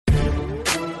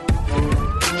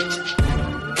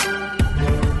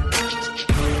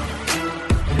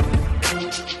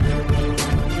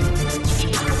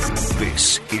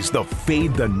the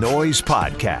Fade the Noise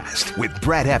podcast with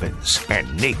Brad Evans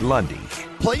and Nate Lundy.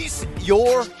 Place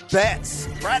your bets.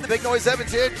 Brad the Big Noise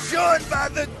Evans here, joined by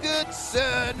the good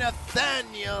sir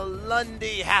Nathaniel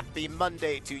Lundy. Happy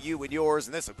Monday to you and yours.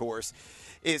 And this, of course,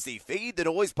 is the Fade the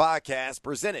Noise podcast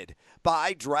presented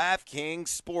by DraftKings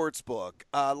Sportsbook.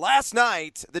 Last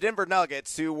night, the Denver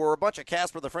Nuggets, who were a bunch of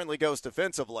Casper the Friendly Ghost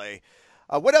defensively,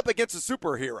 went up against a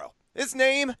superhero. His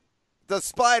name, the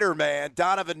Spider-Man,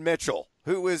 Donovan Mitchell,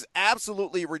 who is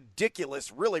absolutely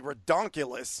ridiculous, really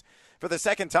redonkulous for the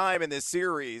second time in this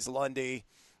series, Lundy,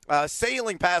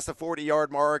 sailing past the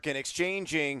 40-yard mark and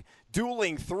exchanging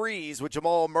dueling threes with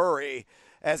Jamal Murray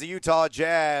as the Utah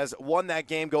Jazz won that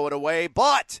game going away.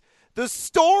 But the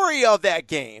story of that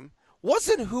game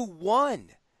wasn't who won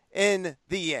in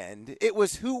the end. It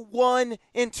was who won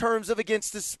in terms of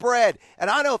against the spread. And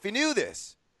I don't know if you knew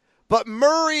this, but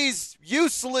Murray's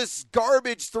useless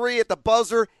garbage three at the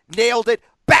buzzer nailed it.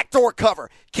 Backdoor cover.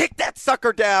 Kick that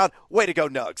sucker down. Way to go,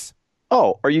 Nugs.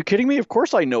 Oh, are you kidding me? Of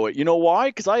course I know it. You know why?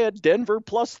 Because I had Denver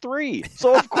 +3.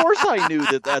 So of course I knew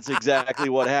that that's exactly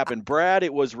what happened. Brad,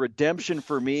 it was redemption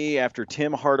for me after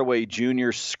Tim Hardaway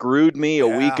Jr. screwed me a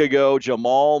week ago.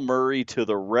 Jamal Murray to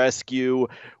the rescue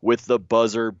with the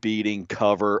buzzer-beating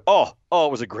cover. Oh,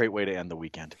 it was a great way to end the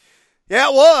weekend. Yeah,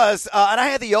 it was, and I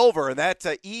had the over, and that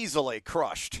easily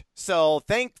crushed. So,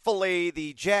 thankfully,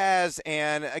 the Jazz,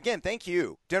 and again, thank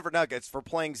you, Denver Nuggets, for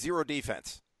playing zero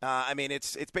defense. I mean,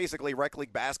 it's basically rec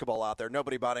league basketball out there,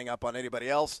 nobody botting up on anybody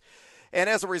else. And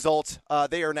as a result,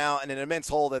 they are now in an immense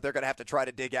hole that they're going to have to try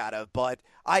to dig out of. But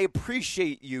I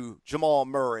appreciate you, Jamal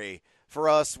Murray, for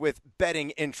us with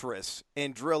betting interests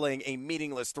in drilling a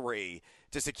meaningless three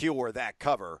to secure that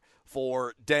cover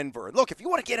for Denver. Look, if you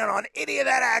want to get in on any of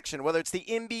that action, whether it's the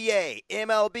NBA,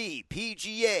 MLB,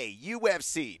 PGA,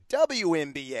 UFC,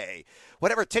 WNBA,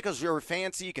 whatever tickles your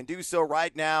fancy, you can do so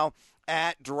right now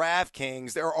at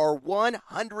DraftKings. There are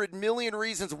 100 million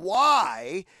reasons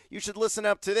why you should listen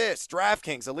up to this.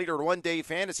 DraftKings, a leader in one-day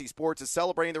fantasy sports, is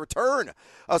celebrating the return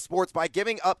of sports by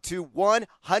giving up to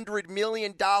 $100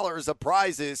 million of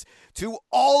prizes to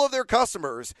all of their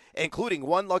customers, including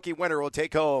one lucky winner who will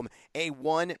take home a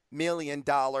 $1 million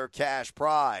cash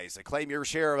prize. Claim your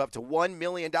share of up to $1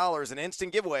 million in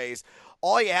instant giveaways.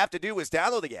 All you have to do is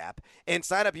download the app and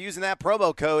sign up using that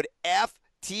promo code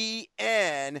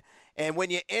FTN. And when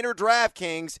you enter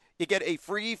DraftKings, you get a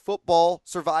free football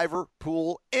survivor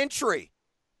pool entry.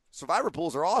 Survivor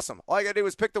pools are awesome. All you got to do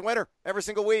is pick the winner every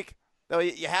single week. Though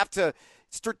you have to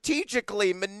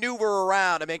strategically maneuver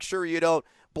around to make sure you don't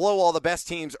blow all the best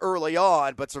teams early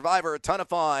on. But Survivor, a ton of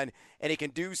fun, and you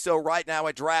can do so right now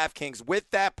at DraftKings with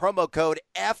that promo code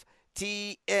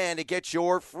FTN to get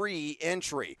your free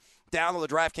entry. Download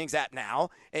the DraftKings app now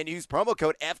and use promo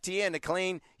code FTN to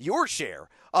claim your share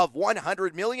of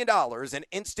 $100 million in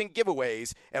instant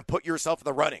giveaways and put yourself in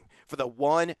the running for the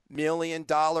 $1 million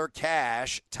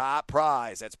cash top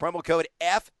prize. That's promo code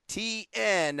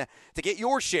FTN to get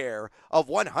your share of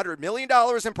 $100 million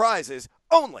in prizes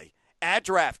only at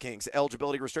DraftKings.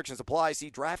 Eligibility restrictions apply. See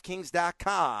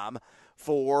DraftKings.com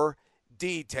for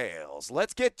details.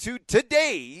 Let's get to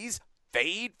today's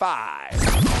Fade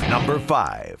 5. Number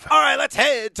 5. All right, let's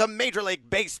head to Major League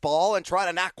Baseball and try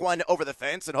to knock one over the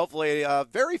fence, and hopefully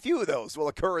very few of those will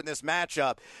occur in this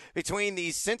matchup between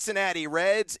the Cincinnati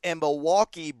Reds and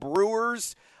Milwaukee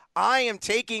Brewers. I am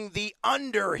taking the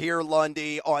under here,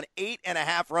 Lundy, on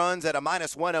 8.5 runs at a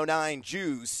 -109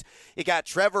 juice. You got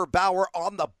Trevor Bauer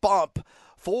on the bump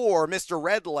for Mr.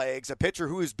 Redlegs, a pitcher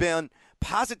who has been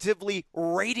positively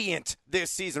radiant this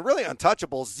season, really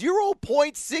untouchable.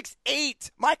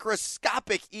 0.68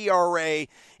 microscopic ERA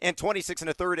in 26 and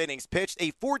a third innings pitched,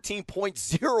 a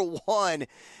 14.01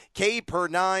 K per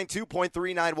 9,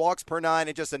 2.39 walks per 9,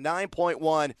 and just a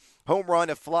 9.1 home run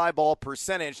to fly ball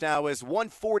percentage. Now, his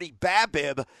 140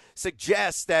 BABIP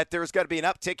suggests that there's going to be an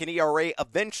uptick in ERA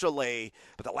eventually,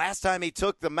 but the last time he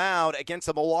took the mound against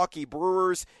the Milwaukee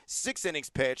Brewers, 6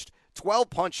 innings pitched, 12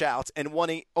 punch-outs, and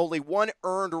only one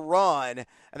earned run,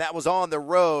 and that was on the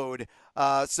road.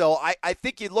 So I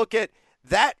think you look at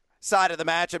that side of the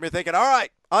matchup, and you're thinking, all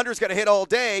right, under's going to hit all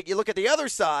day. You look at the other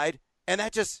side, and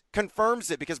that just confirms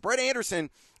it because Brett Anderson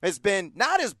has been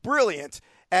not as brilliant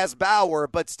as Bauer,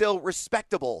 but still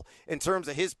respectable in terms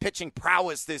of his pitching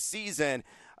prowess this season.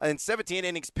 In 17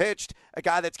 innings pitched, a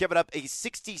guy that's given up a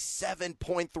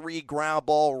 67.3 ground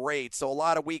ball rate. So a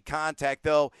lot of weak contact,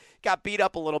 though. Got beat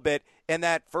up a little bit in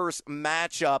that first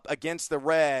matchup against the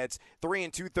Reds. 3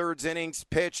 2/3 innings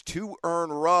pitched, 2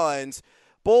 earned runs.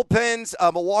 Bullpens,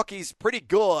 Milwaukee's pretty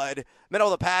good. Middle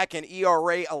of the pack in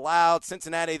ERA allowed.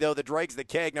 Cincinnati, though, the dregs the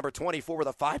keg, number 24 with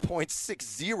a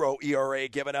 5.60 ERA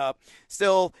given up.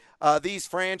 Still, these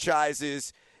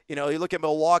franchises, you look at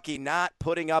Milwaukee not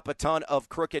putting up a ton of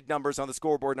crooked numbers on the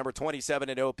scoreboard, number 27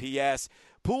 in OPS.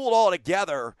 Pooled all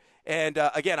together. And,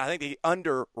 again, I think the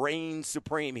under reigns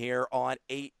supreme here on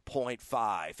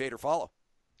 8.5. Fade or follow?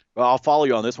 Well, I'll follow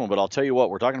you on this one, but I'll tell you what,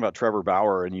 we're talking about Trevor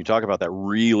Bauer, and you talk about that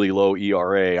really low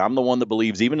ERA. I'm the one that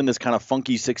believes even in this kind of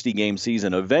funky 60-game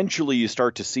season, eventually you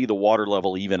start to see the water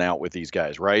level even out with these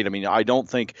guys, right? I mean, I don't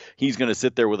think he's going to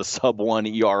sit there with a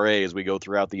sub-1 ERA as we go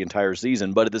throughout the entire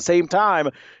season. But at the same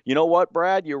time, you know what,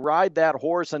 Brad? You ride that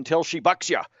horse until she bucks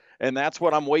you. And that's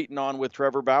what I'm waiting on with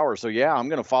Trevor Bauer. So, yeah, I'm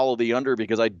going to follow the under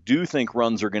because I do think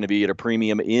runs are going to be at a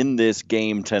premium in this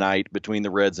game tonight between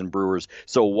the Reds and Brewers.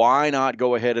 So why not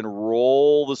go ahead and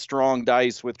roll the strong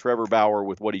dice with Trevor Bauer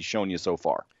with what he's shown you so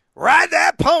far? Ride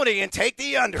that pony and take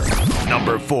the under.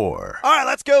 Number 4. All right,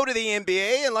 let's go to the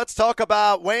NBA, and let's talk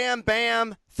about Wham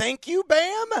Bam, thank you,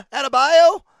 Bam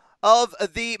Adebayo of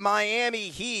the Miami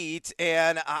Heat.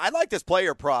 And I like this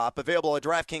player prop available at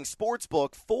DraftKings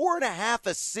Sportsbook, 4.5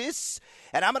 assists.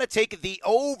 And I'm going to take the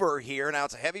over here. Now,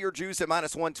 it's a heavier juice at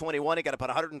minus 121. You got to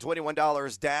put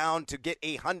 $121 down to get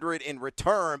 $100 in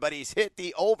return. But he's hit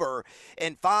the over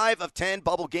in 5 of 10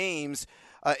 bubble games.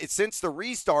 It's since the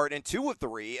restart in 2 of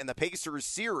 3 in the Pacers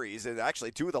series, and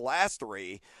actually 2 of the last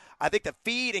 3. I think the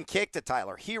feed and kick to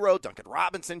Tyler Hero, Duncan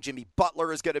Robinson, Jimmy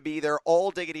Butler is going to be there all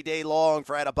diggity day long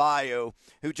for Adebayo,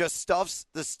 who just stuffs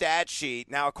the stat sheet.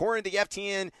 Now, according to the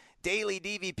FTN Daily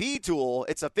DVP tool,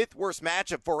 it's a 5th worst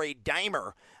matchup for a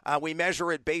dimer. We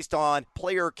measure it based on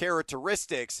player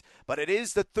characteristics, but it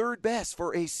is the 3rd best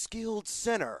for a skilled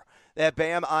center. That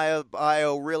Bam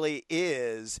Adebayo really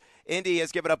is. Indy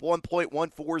has given up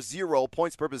 1.140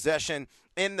 points per possession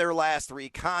in their last 3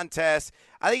 contests.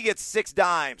 I think he gets 6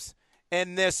 dimes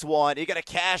in this one. You got to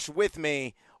cash with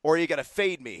me, or you got to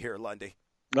fade me here, Lundy.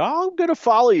 I'm going to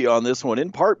follow you on this one,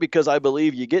 in part because I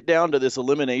believe you get down to this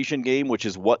elimination game, which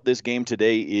is what this game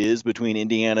today is between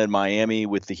Indiana and Miami,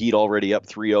 with the Heat already up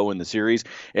 3-0 in the series.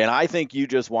 And I think you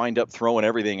just wind up throwing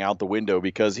everything out the window,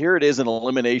 because here it is, an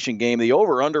elimination game. The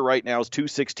over-under right now is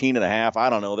 216.5. I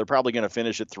don't know. They're probably going to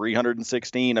finish at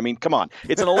 316. I mean, come on.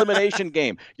 It's an elimination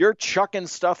game. You're chucking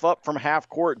stuff up from half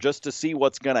court just to see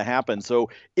what's going to happen. So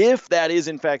if that is,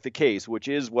 in fact, the case, which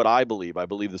is what I believe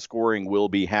the scoring will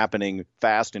be happening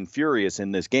fast and furious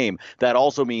in this game. That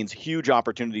also means huge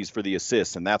opportunities for the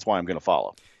assists, and that's why I'm going to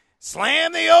follow.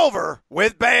 Slam the over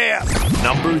with Bam.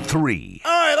 Number 3.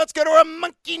 All right, let's go to our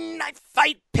Monkey Knife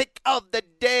Fight pick of the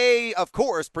day. Of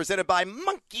course, presented by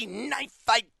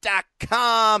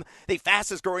MonkeyKnifeFight.com, the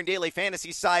fastest growing daily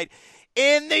fantasy site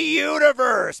in the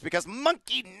universe, because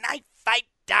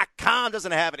MonkeyKnifeFight.com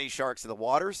doesn't have any sharks in the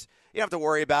waters. You don't have to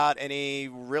worry about any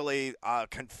really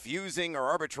confusing or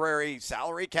arbitrary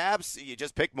salary caps. You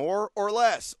just pick more or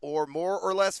less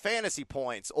fantasy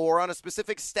points, or on a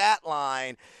specific stat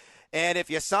line. And if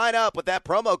you sign up with that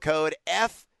promo code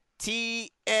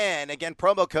FTN, again,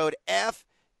 promo code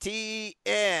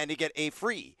FTN, you get a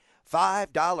free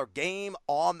 $5 game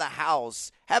on the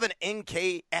house. Have an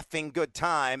NK effing good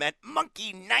time at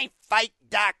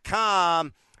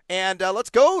MonkeyKnifeFight.com. And let's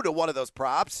go to one of those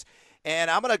props.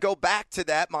 And I'm going to go back to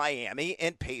that Miami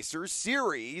and Pacers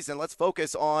series, and let's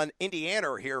focus on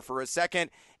Indiana here for a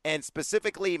second, and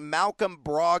specifically Malcolm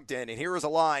Brogdon. And here is a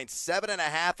line,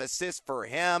 7.5 assists for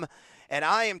him, and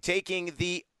I am taking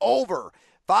the over.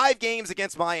 5 games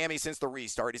against Miami since the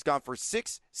restart. He's gone for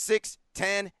 6,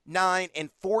 10, 9, and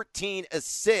 14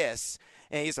 assists,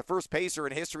 and he's the first Pacer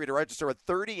in history to register a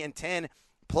 30-10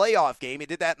 playoff game. He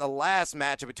did that in the last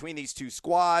matchup between these two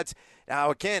squads.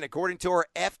 Now, again, according to our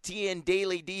FTN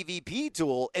Daily DVP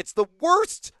tool, it's the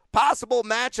worst possible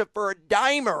matchup for a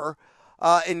dimer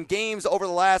in games over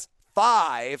the last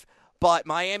 5, but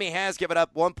Miami has given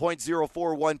up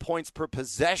 1.041 points per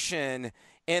possession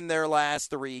in their last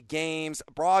 3 games.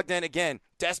 Brogdon, again,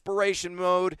 desperation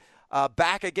mode,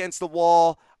 back against the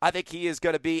wall. I think he is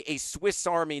going to be a Swiss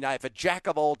Army knife, a jack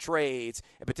of all trades,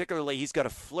 and particularly he's going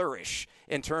to flourish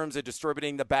in terms of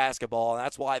distributing the basketball, and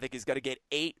that's why I think he's going to get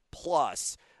 8+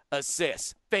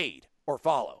 assists. Fade or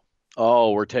follow?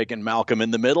 Oh, we're taking Malcolm in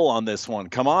the middle on this one.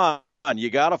 Come on.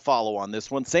 You got to follow on this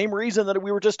one. Same reason that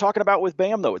we were just talking about with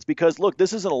Bam, though. It's because, look,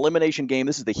 this is an elimination game.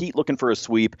 This is the Heat looking for a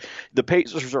sweep. The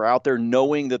Pacers are out there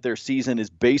knowing that their season is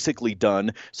basically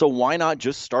done. So why not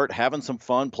just start having some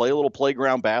fun, play a little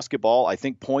playground basketball? I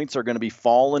think points are going to be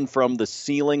falling from the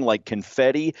ceiling like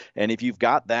confetti. And if you've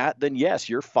got that, then yes,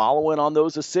 you're following on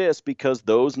those assists because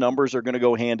those numbers are going to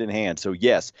go hand in hand. So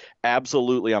yes,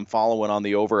 absolutely, I'm following on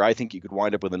the over. I think you could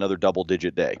wind up with another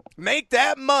double-digit day. Make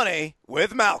that money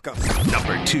with Malcolm.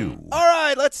 Number 2. All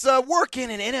right, let's work in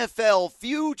an NFL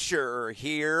future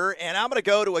here, and I'm going to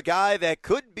go to a guy that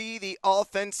could be the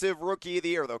offensive rookie of the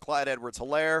year, though Clyde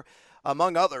Edwards-Helaire,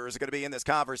 among others, are going to be in this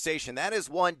conversation. That is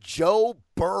one Joe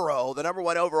Burrow, the number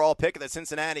 1 overall pick of the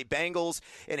Cincinnati Bengals,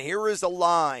 and here is the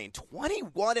line.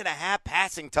 21.5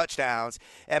 passing touchdowns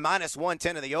at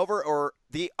 -110 in the over or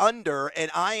the under, and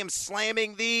I am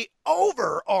slamming the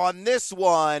over on this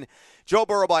one. Joe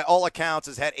Burrow, by all accounts,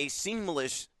 has had a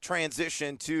seamless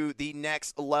transition to the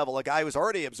next level. A guy who's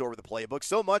already absorbed the playbook,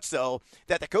 so much so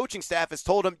that the coaching staff has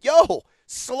told him, yo,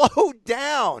 slow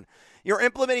down. You're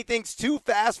implementing things too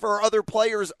fast for other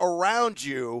players around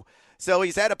you. So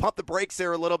he's had to pump the brakes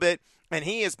there a little bit, and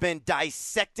he has been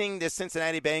dissecting the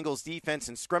Cincinnati Bengals defense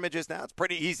in scrimmages. Now, it's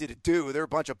pretty easy to do. They're a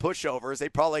bunch of pushovers. They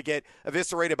probably get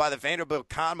eviscerated by the Vanderbilt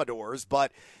Commodores,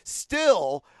 but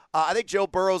still, I think Joe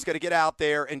Burrow's going to get out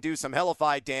there and do some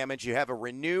hellified damage. You have a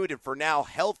renewed and for now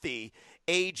healthy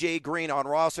A.J. Green on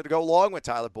roster to go along with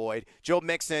Tyler Boyd. Joe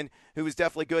Mixon, who is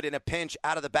definitely good in a pinch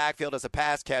out of the backfield as a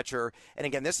pass catcher. And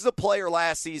again, this is a player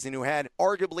last season who had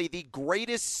arguably the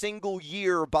greatest single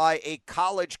year by a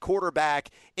college quarterback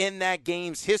in that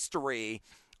game's history.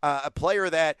 A player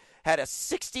that had a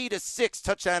 60-6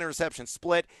 touchdown interception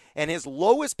split, and his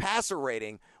lowest passer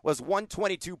rating was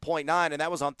 122.9, and that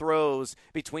was on throws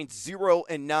between 0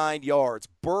 and 9 yards.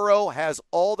 Burrow has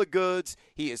all the goods.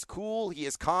 He is cool. He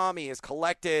is calm. He is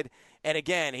collected. And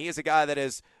again, he is a guy that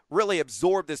has really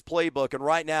absorbed this playbook, and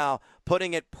right now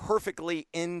putting it perfectly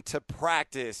into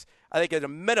practice. I think at a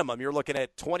minimum you're looking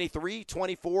at 23,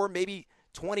 24, maybe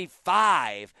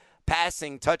 25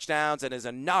 passing touchdowns in his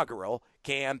inaugural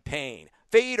campaign.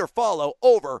 Fade or follow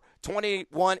over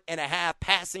 21.5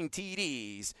 passing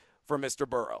TDs for Mr.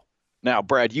 Burrow. Now,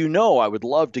 Brad, you know I would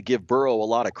love to give Burrow a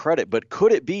lot of credit, but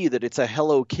could it be that it's a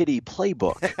Hello Kitty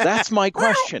playbook? That's my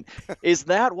question. Is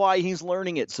that why he's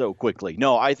learning it so quickly?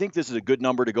 No, I think this is a good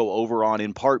number to go over on,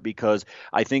 in part because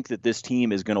I think that this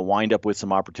team is going to wind up with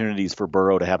some opportunities for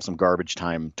Burrow to have some garbage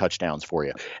time touchdowns for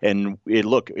you. And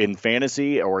look, in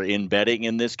fantasy or in betting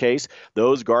in this case,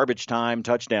 those garbage time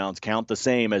touchdowns count the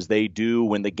same as they do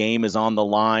when the game is on the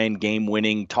line,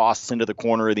 game-winning toss into the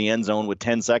corner of the end zone with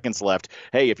 10 seconds left.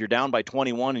 Hey, if you're down by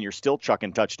 21 and you're still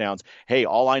chucking touchdowns, hey,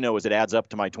 all I know is it adds up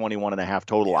to my 21.5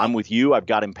 total. I'm with you. I've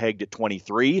got him pegged at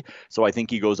 23, so I think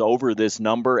he goes over this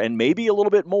number and maybe a little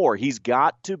bit more. He's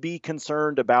got to be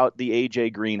concerned about the A.J.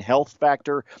 Green health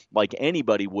factor like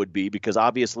anybody would be, because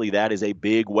obviously that is a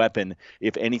big weapon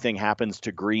if anything happens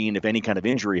to Green, if any kind of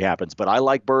injury happens. But I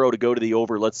like Burrow to go to the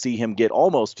over. Let's see him get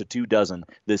almost to 24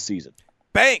 this season.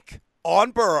 Bank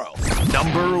on Burrow.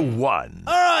 Number 1.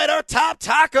 All right, our top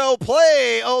taco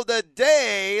play of the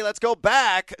day. Let's go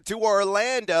back to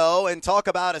Orlando and talk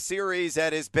about a series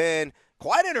that has been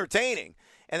quite entertaining,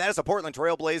 and that is the Portland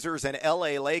Trailblazers and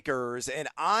L.A. Lakers, and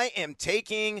I am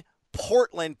taking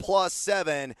Portland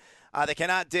 +7. They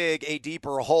cannot dig a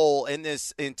deeper hole in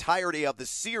this entirety of the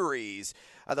series.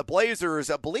 The Blazers,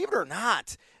 believe it or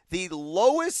not, the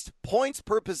lowest points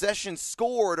per possession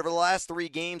scored over the last 3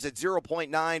 games at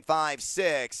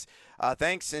 0.956.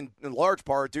 Thanks in large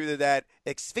part due to that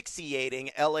asphyxiating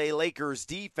LA Lakers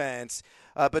defense,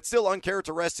 but still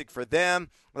uncharacteristic for them.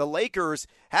 The Lakers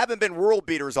haven't been world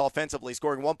beaters offensively,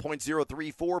 scoring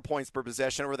 1.034 points per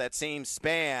possession over that same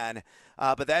span,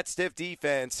 but that stiff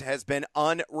defense has been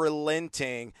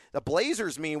unrelenting. The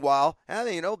Blazers, meanwhile,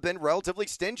 have been relatively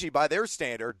stingy by their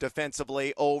standard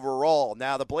defensively overall.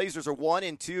 Now, the Blazers are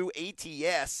 1-2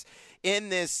 ATS in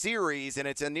this series, and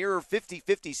it's a near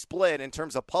 50-50 split in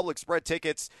terms of public spread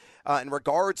tickets in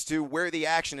regards to where the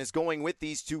action is going with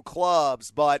these two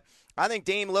clubs. But I think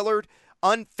Dame Lillard,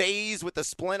 unfazed with the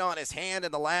splint on his hand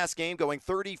in the last game, going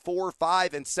 34,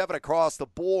 5, and 7 across the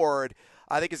board,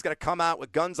 I think is going to come out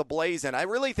with guns a-blazing. I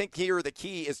really think here the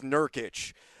key is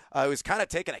Nurkic, who's kind of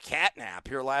taken a cat nap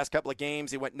here last couple of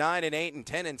games. He went 9-8 and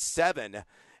 10-7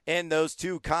 in those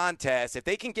two contests. If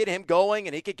they can get him going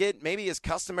and he could get maybe his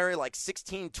customary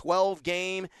 16-12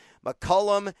 game,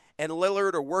 McCollum and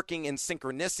Lillard are working in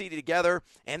synchronicity together,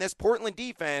 and this Portland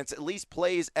defense at least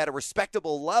plays at a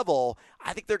respectable level,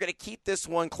 I think they're going to keep this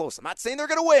one close. I'm not saying they're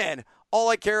going to win. All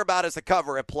I care about is the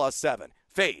cover at +7.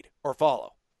 Fade or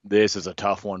follow. This is a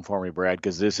tough one for me, Brad,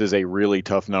 because this is a really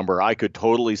tough number. I could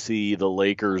totally see the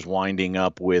Lakers winding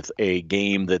up with a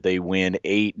game that they win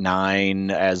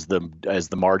 8-9 as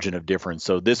the margin of difference.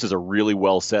 So this is a really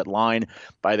well set line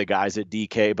by the guys at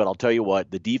DK. But I'll tell you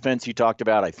what, the defense you talked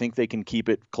about, I think they can keep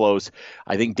it close.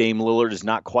 I think Dame Lillard is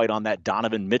not quite on that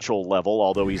Donovan Mitchell level,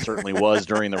 although he certainly was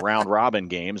during the round robin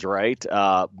games, right?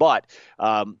 But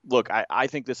look, I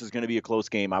think this is going to be a close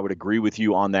game. I would agree with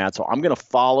you on that. So I'm going to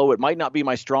follow. It might not be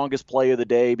my strongest play of the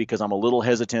day because I'm a little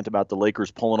hesitant about the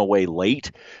Lakers pulling away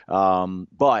late.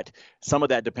 But some of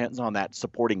that depends on that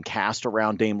supporting cast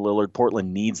around Dame Lillard.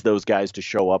 Portland needs those guys to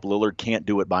show up. Lillard can't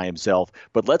do it by himself.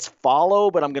 But let's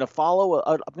follow. But I'm going to follow.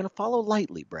 I'm going to follow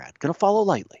lightly, Brad. Going to follow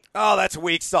lightly. Oh, that's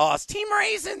weak sauce. Team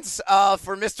Raisins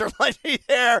for Mr. Lundy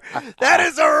there. That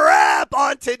is a wrap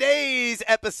on today's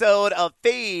episode of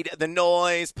Fade the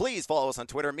Noise. Please follow us on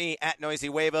Twitter. Me at Noisy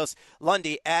Huevos.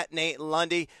 Lundy at Nate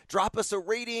Lundy. Drop us a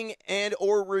rating and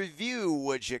or review,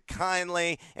 would you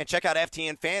kindly? And check out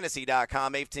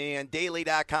FTNFantasy.com,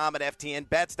 FTNDaily.com, and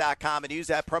FTNBets.com, and use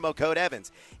that promo code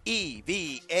Evans,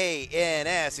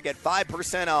 EVANS, to get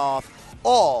 5% off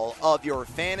all of your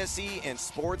fantasy and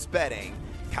sports betting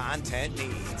content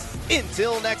needs.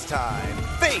 Until next time,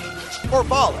 fade or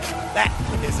follow. That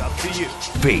is up to you.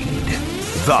 Fade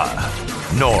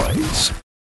the Noise.